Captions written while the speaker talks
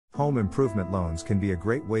Home improvement loans can be a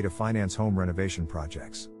great way to finance home renovation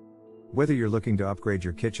projects. Whether you're looking to upgrade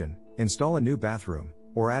your kitchen, install a new bathroom,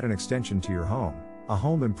 or add an extension to your home, a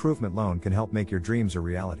home improvement loan can help make your dreams a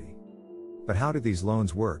reality. But how do these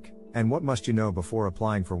loans work, and what must you know before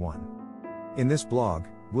applying for one? In this blog,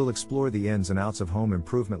 we'll explore the ins and outs of home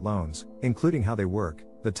improvement loans, including how they work,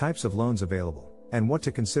 the types of loans available, and what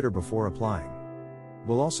to consider before applying.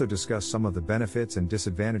 We'll also discuss some of the benefits and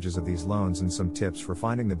disadvantages of these loans and some tips for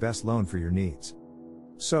finding the best loan for your needs.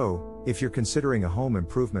 So, if you're considering a home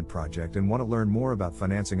improvement project and want to learn more about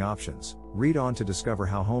financing options, read on to discover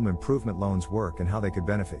how home improvement loans work and how they could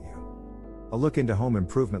benefit you. A look into home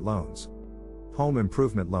improvement loans. Home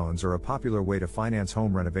improvement loans are a popular way to finance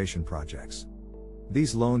home renovation projects.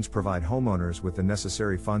 These loans provide homeowners with the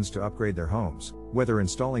necessary funds to upgrade their homes, whether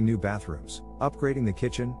installing new bathrooms, upgrading the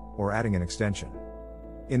kitchen, or adding an extension.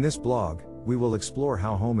 In this blog, we will explore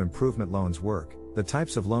how home improvement loans work, the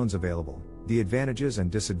types of loans available, the advantages and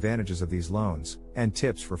disadvantages of these loans, and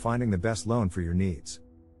tips for finding the best loan for your needs.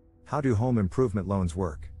 How do home improvement loans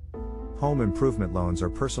work? Home improvement loans are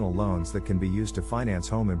personal loans that can be used to finance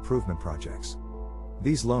home improvement projects.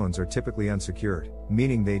 These loans are typically unsecured,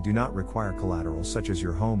 meaning they do not require collateral such as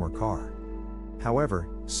your home or car. However,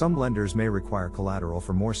 some lenders may require collateral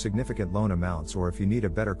for more significant loan amounts or if you need a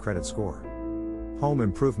better credit score. Home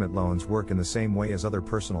improvement loans work in the same way as other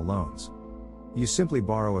personal loans. You simply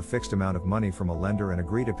borrow a fixed amount of money from a lender and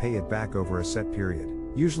agree to pay it back over a set period,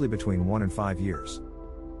 usually between 1 and 5 years.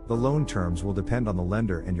 The loan terms will depend on the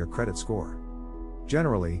lender and your credit score.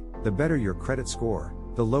 Generally, the better your credit score,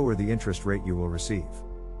 the lower the interest rate you will receive.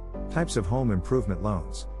 Types of home improvement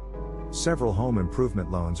loans. Several home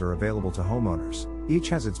improvement loans are available to homeowners, each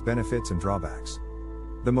has its benefits and drawbacks.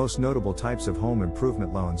 The most notable types of home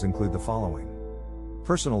improvement loans include the following.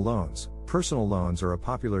 Personal loans. Personal loans are a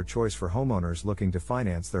popular choice for homeowners looking to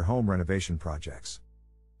finance their home renovation projects.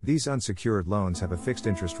 These unsecured loans have a fixed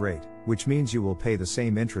interest rate, which means you will pay the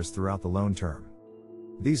same interest throughout the loan term.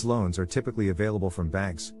 These loans are typically available from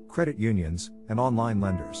banks, credit unions, and online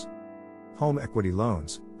lenders. Home equity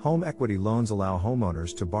loans. Home equity loans allow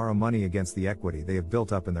homeowners to borrow money against the equity they have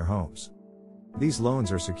built up in their homes. These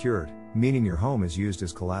loans are secured, meaning your home is used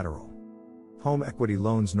as collateral. Home equity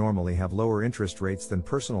loans normally have lower interest rates than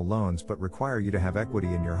personal loans but require you to have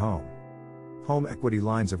equity in your home. Home equity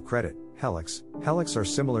lines of credit, HELOCs. HELOCs are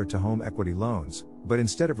similar to home equity loans, but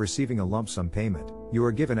instead of receiving a lump sum payment, you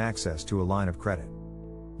are given access to a line of credit.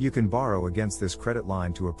 You can borrow against this credit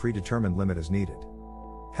line to a predetermined limit as needed.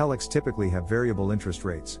 HELOCs typically have variable interest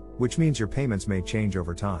rates, which means your payments may change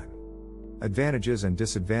over time. Advantages and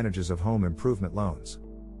disadvantages of home improvement loans.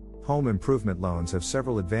 Home improvement loans have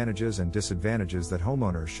several advantages and disadvantages that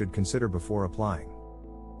homeowners should consider before applying.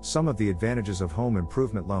 Some of the advantages of home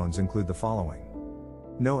improvement loans include the following.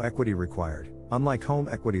 No equity required. Unlike home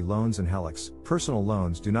equity loans and HELOCs, personal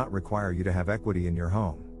loans do not require you to have equity in your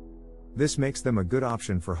home. This makes them a good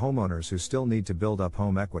option for homeowners who still need to build up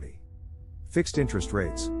home equity. Fixed interest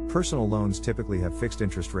rates. Personal loans typically have fixed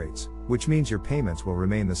interest rates, which means your payments will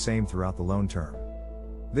remain the same throughout the loan term.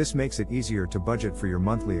 This makes it easier to budget for your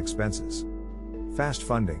monthly expenses. Fast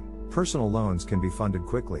funding. Personal loans can be funded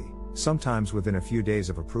quickly, sometimes within a few days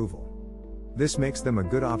of approval. This makes them a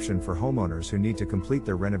good option for homeowners who need to complete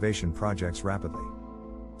their renovation projects rapidly.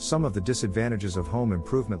 Some of the disadvantages of home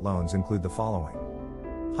improvement loans include the following.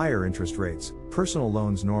 Higher interest rates. Personal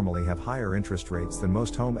loans normally have higher interest rates than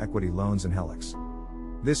most home equity loans and HELOCs.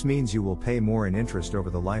 This means you will pay more in interest over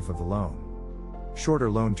the life of the loan. Shorter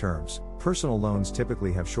loan terms. Personal loans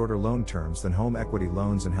typically have shorter loan terms than home equity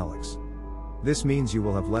loans and HELOCs. This means you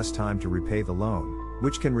will have less time to repay the loan,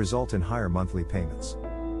 which can result in higher monthly payments.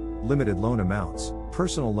 Limited loan amounts.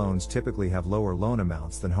 Personal loans typically have lower loan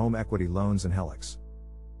amounts than home equity loans and HELOCs.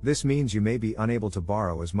 This means you may be unable to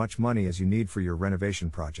borrow as much money as you need for your renovation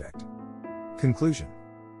project. Conclusion.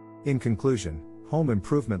 In conclusion, home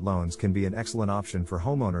improvement loans can be an excellent option for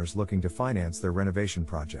homeowners looking to finance their renovation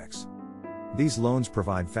projects. These loans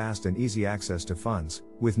provide fast and easy access to funds,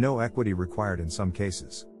 with no equity required in some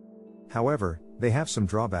cases. However, they have some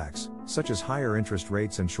drawbacks, such as higher interest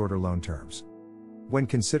rates and shorter loan terms. When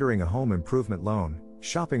considering a home improvement loan,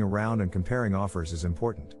 shopping around and comparing offers is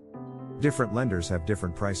important. Different lenders have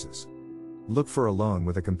different prices. Look for a loan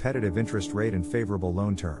with a competitive interest rate and favorable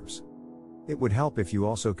loan terms. It would help if you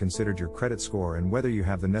also considered your credit score and whether you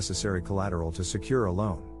have the necessary collateral to secure a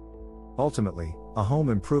loan. Ultimately, a home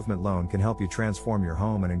improvement loan can help you transform your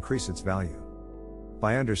home and increase its value.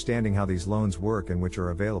 By understanding how these loans work and which are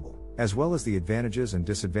available, as well as the advantages and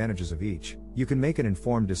disadvantages of each, you can make an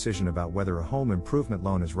informed decision about whether a home improvement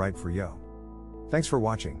loan is right for you. Thanks for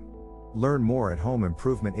watching. Learn more at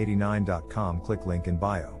homeimprovement89.com. Click link in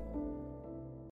bio.